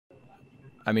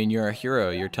I mean, you're a hero.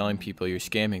 You're telling people you're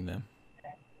scamming them.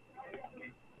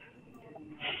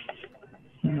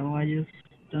 No, I just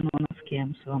don't want to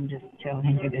scam, so I'm just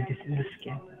telling you that this is a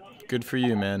scam. Good for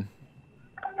you, man.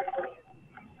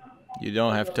 You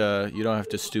don't have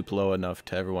to stoop low enough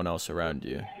to everyone else around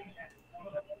you.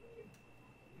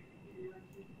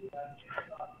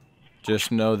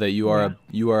 Just know that you are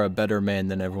a better man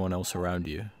than everyone else around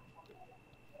you.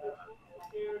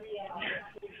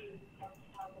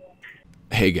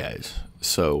 Hey guys,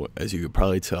 so as you could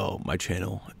probably tell, my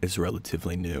channel is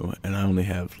relatively new and I only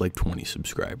have like 20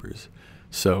 subscribers.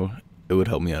 So it would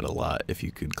help me out a lot if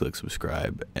you could click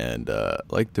subscribe and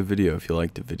like the video if you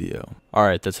liked the video.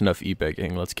 Alright, that's enough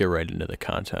e-begging. Let's get right into the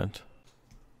content.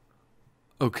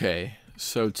 Okay,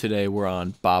 so today we're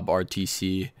on Bob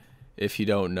RTC. If you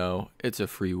don't know, it's a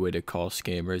free way to call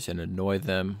scammers and annoy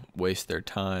them, waste their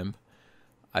time.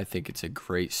 I think it's a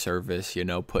great service, you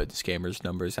know, putting scammers'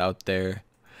 numbers out there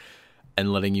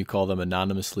and letting you call them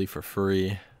anonymously for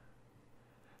free.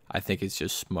 I think it's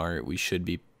just smart. We should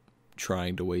be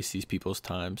trying to waste these people's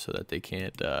time so that they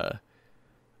can't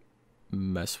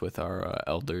mess with our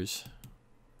elders.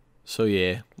 So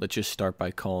yeah, let's just start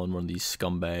by calling one of these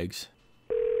scumbags.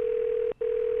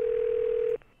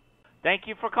 Thank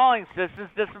you for calling Citizens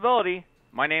Disability.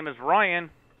 My name is Ryan.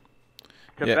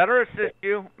 To better assist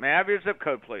you, may I have your zip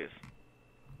code, please?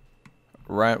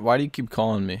 Ryan, why do you keep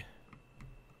calling me?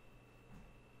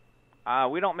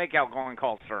 We don't make outgoing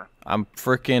calls, sir. I'm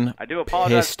freaking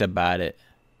pissed about it.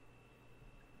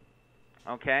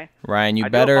 Okay. Ryan, you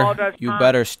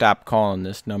better stop calling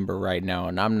this number right now,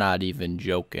 and I'm not even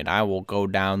joking. I will go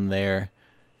down there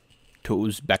to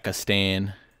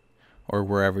Uzbekistan or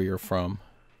wherever you're from,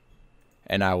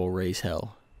 and I will raise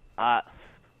hell.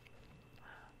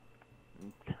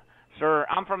 Sir,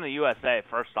 I'm from the USA,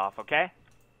 first off, okay?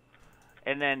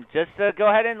 And then just to go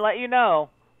ahead and let you know,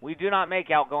 we do not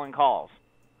make outgoing calls.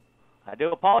 I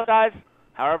do apologize.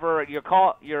 However, your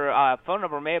phone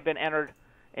number may have been entered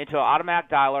into an automatic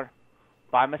dialer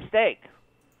by mistake.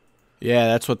 Yeah,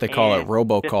 that's what they call it,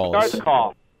 robocalls. Disregard the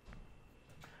call.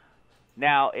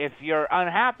 Now, if you're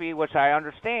unhappy, which I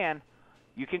understand,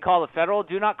 you can call the federal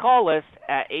do not call list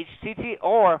at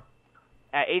https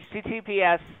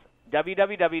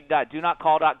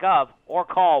www.donotcall.gov or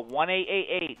call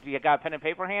 1-888. Do you got a pen and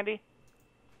paper handy?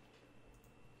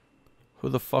 Who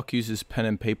the fuck uses pen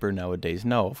and paper nowadays?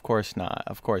 No, of course not.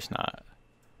 Of course not.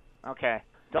 Okay.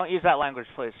 Don't use that language,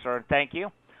 please, sir. Thank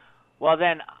you. Well,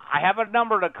 then, I have a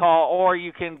number to call, or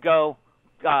you can go,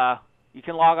 you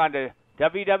can log on to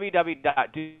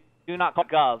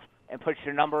www.donotcall.gov and put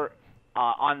your number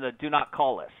on the do not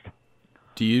call list.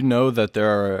 Do you know that there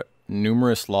are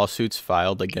numerous lawsuits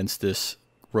filed against this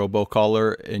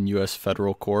robocaller in U.S.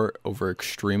 federal court over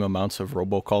extreme amounts of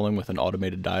robocalling with an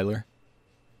automated dialer?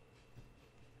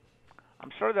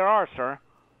 I'm sure there are, sir.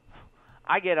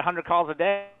 I get 100 calls a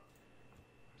day.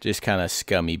 Just kind of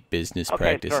scummy business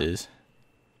practices.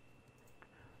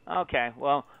 Sir. Okay,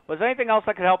 well, was there anything else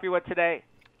I could help you with today?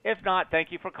 If not,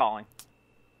 thank you for calling.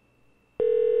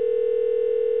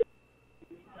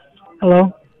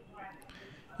 Hello?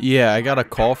 Yeah, I got a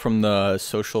call from the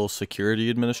Social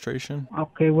Security Administration.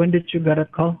 Okay, when did you get a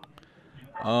call?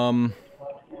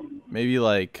 Maybe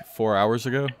like 4 hours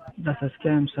ago. That's a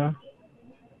scam, sir.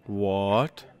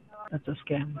 What? That's a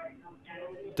scam.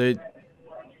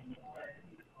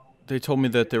 They told me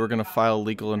that they were going to file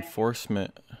legal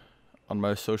enforcement on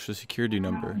my Social Security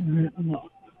number.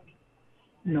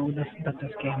 No, that's a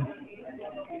scam.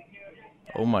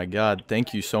 Oh my God,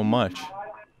 thank you so much.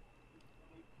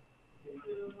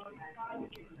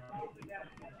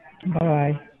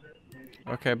 Bye.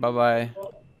 Okay, bye-bye.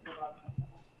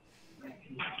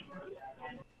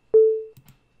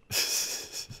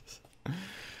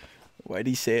 Why'd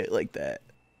he say it like that?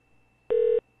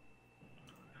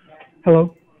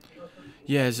 Hello?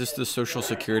 Yeah, is this the Social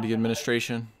Security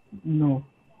Administration? No.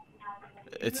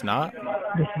 It's not?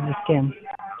 This is a scam.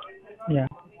 Yeah.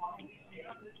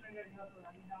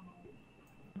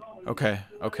 Okay.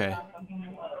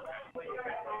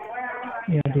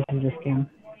 Yeah, this is a scam.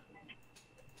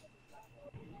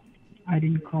 I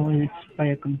didn't call it by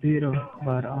a computer,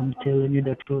 but I'm telling you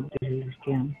the truth, this is a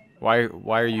scam.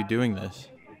 Why are you doing this?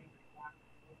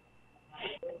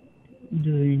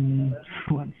 Doing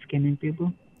what? Scamming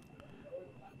people?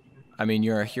 I mean,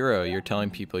 you're a hero. You're telling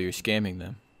people you're scamming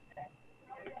them.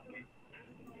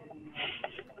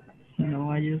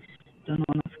 No, I just don't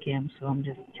want to scam, so I'm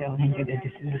just telling you that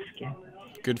this is a scam.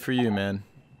 Good for you, man.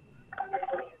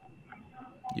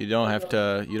 You don't have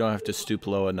to stoop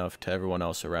low enough to everyone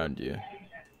else around you.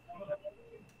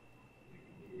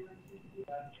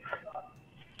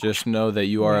 Just know that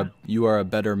you are a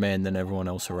better man than everyone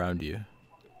else around you.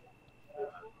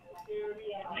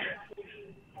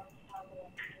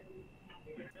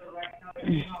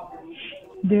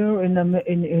 There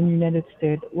in United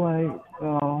States, why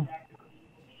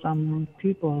some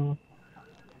people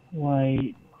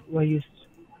why why used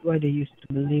why they used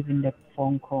to believe in that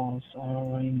phone calls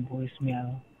or in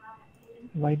voicemail?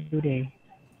 Why do they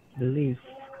believe?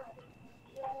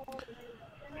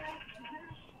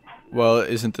 Well,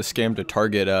 isn't the scam to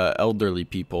target elderly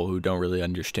people who don't really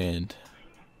understand?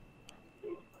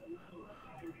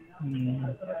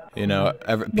 Mm. You know,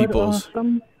 But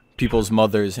some people's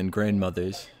mothers and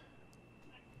grandmothers.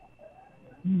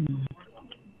 hmm.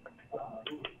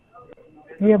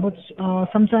 Yeah, but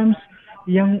sometimes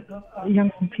young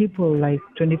people like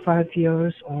 25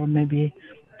 years or maybe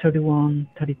 31,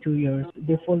 32 years,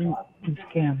 they fall in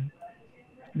scam.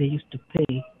 They used to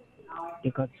pay, they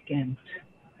got scammed.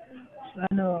 So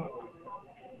I know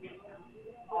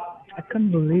I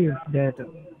can't believe that.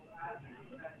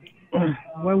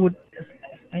 Why would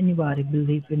anybody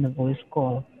believe in a voice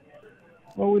call?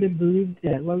 Why would they believe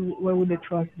that? Why would they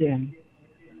trust them?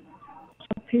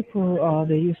 Some people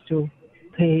they used to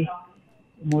pay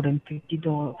more than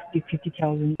 $50,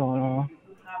 $50,000,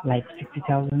 like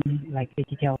 60,000, like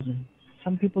 80,000.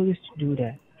 Some people used to do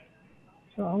that.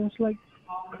 So I was like,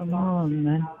 come on,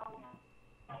 man.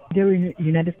 There in the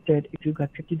United States, if you got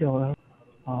 $50,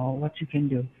 what you can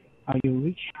do? Are you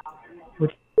rich?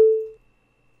 Would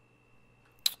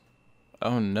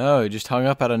Oh no, he just hung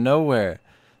up out of nowhere.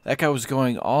 That guy was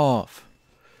going off.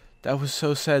 That was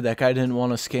so sad. That guy didn't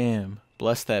want to scam.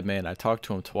 Bless that man. I talked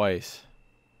to him twice.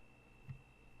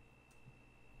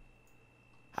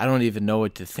 I don't even know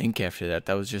what to think after that.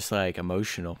 That was just like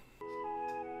emotional.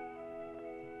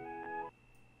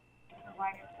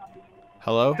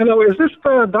 Hello? Hello, is this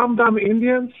the dumb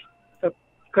Indians that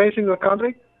crashing the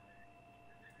country?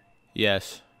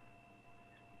 Yes.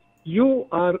 You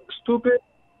are stupid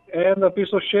and a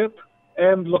piece of shit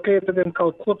and located in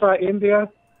Calcutta, India,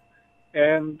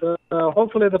 and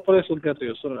hopefully the police will get to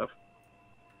you soon enough.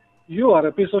 You are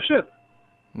a piece of shit.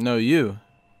 No, you.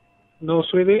 No,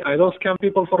 sweetie, I don't scam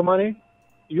people for money.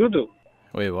 You do.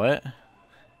 Wait, what?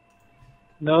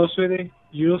 No, sweetie,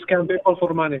 you scam people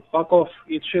for money. Fuck off,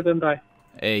 eat shit and die.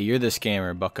 Hey, you're the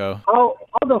scammer, bucko. How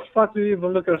the fuck do you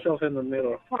even look yourself in the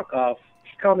mirror? Fuck off.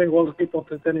 Scamming all the people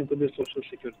pretending to be Social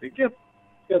Security.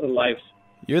 Get a life.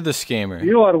 You're the scammer.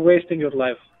 You are wasting your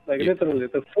life. Like, literally.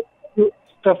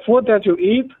 The food that you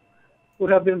eat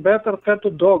would have been better fed to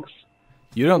dogs.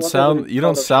 You don't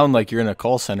sound like you're in a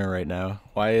call center right now.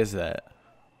 Why is that?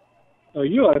 No,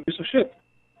 you are a piece of shit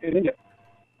in India.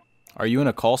 Are you in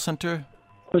a call center?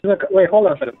 Wait, hold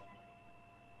on a second.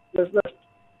 Let's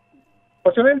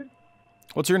what's your name?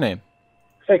 What's your name?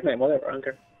 Fake name, whatever, I don't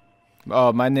care.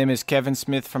 Oh, my name is Kevin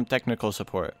Smith from technical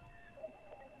support.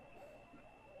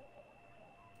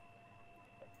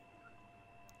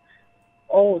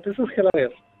 Oh, this is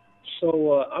hilarious.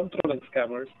 So, I'm trolling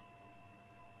scammers.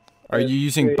 Are you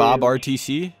using Bob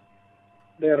RTC?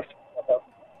 They're...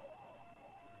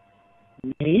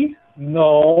 Me?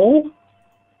 No.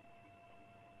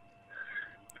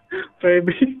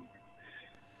 Baby.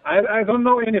 I don't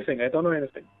know anything.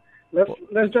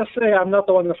 Let's just say I'm not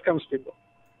the one that scams people.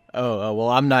 Oh, well,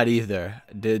 I'm not either.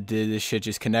 Did this shit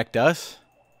just connect us?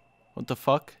 What the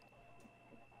fuck?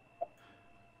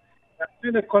 I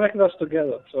think they connected us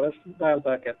together, so let's dial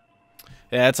back in.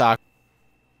 Yeah, that's awkward.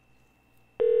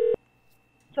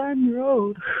 Time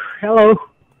Road. Hello.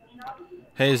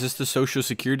 Hey, is this the Social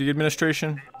Security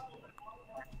Administration?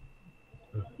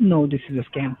 No, this is a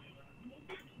scam.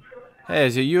 Hey,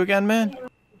 is it you again, man?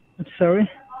 Sorry.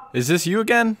 Is this you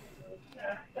again?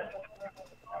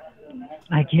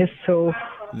 I guess so.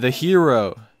 The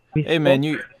hero. Hey, man,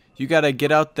 you gotta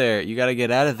get out there. You gotta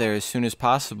get out of there as soon as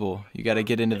possible. You gotta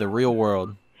get into the real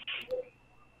world.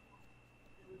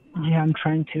 Yeah, I'm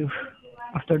trying to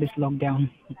after this lockdown.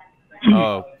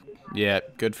 Oh, yeah,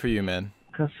 good for you, man.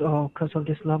 Cause of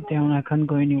this lockdown, I can't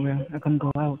go anywhere. I can't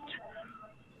go out.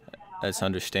 That's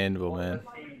understandable, man.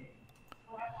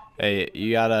 Hey,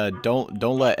 you gotta don't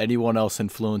let anyone else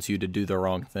influence you to do the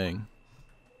wrong thing.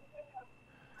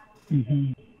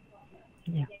 Mhm.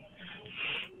 Yeah.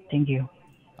 Thank you.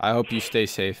 I hope you stay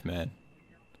safe, man.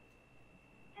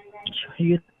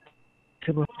 You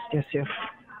too. Stay safe.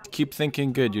 Keep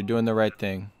thinking good. You're doing the right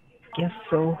thing. Guess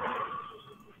so.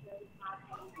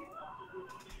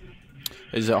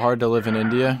 Is it hard to live in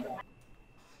India?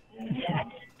 Yeah,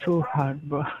 it's too hard,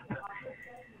 bro.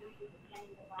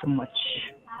 Too much.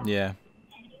 Yeah.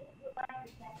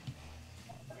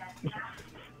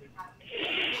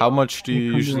 How much do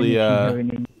you can't do usually anything here in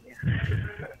India.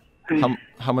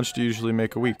 How much do you usually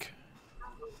make a week?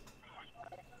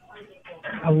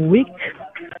 A week?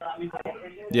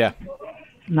 Yeah.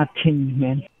 Nothing,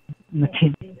 man.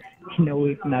 Nothing. In a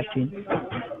week, nothing.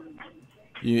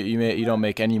 You don't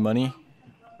make any money?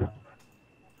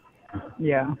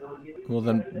 Yeah. Well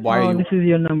then why are Oh, you this is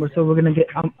your number, so we're gonna get.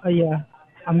 Yeah.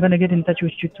 I'm gonna get in touch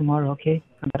with you tomorrow. Okay.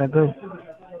 I gotta go.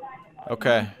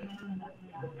 Okay.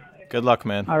 Good luck,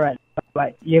 man. All right.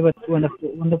 Bye. You have a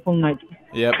wonderful night.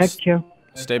 Yep. Take care.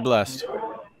 Stay blessed.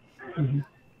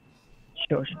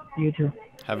 Sure. You too.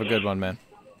 Have a good one, man.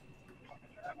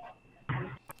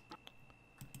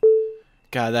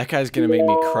 God, that guy's gonna make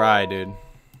me cry, dude.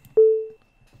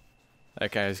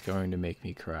 That guy's going to make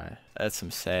me cry. That's some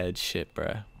sad shit,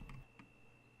 bruh.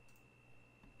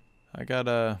 I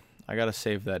gotta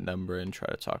save that number and try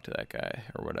to talk to that guy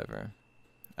or whatever.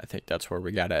 I think that's where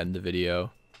we gotta end the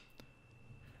video.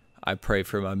 I pray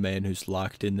for my man who's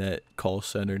locked in that call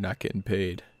center not getting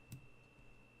paid.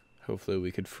 Hopefully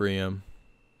we could free him.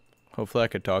 Hopefully I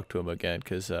could talk to him again,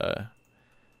 because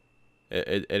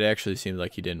it actually seemed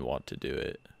like he didn't want to do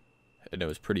it. And it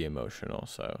was pretty emotional,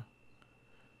 so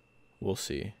we'll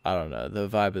see. I don't know. The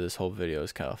vibe of this whole video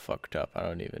is kind of fucked up. I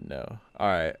don't even know.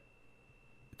 Alright.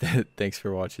 Thanks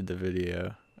for watching the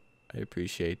video. I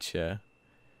appreciate you.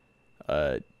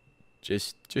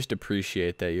 Just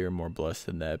appreciate that you're more blessed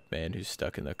than that man who's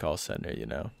stuck in the call center, you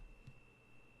know?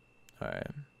 Alright.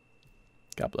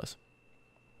 God bless.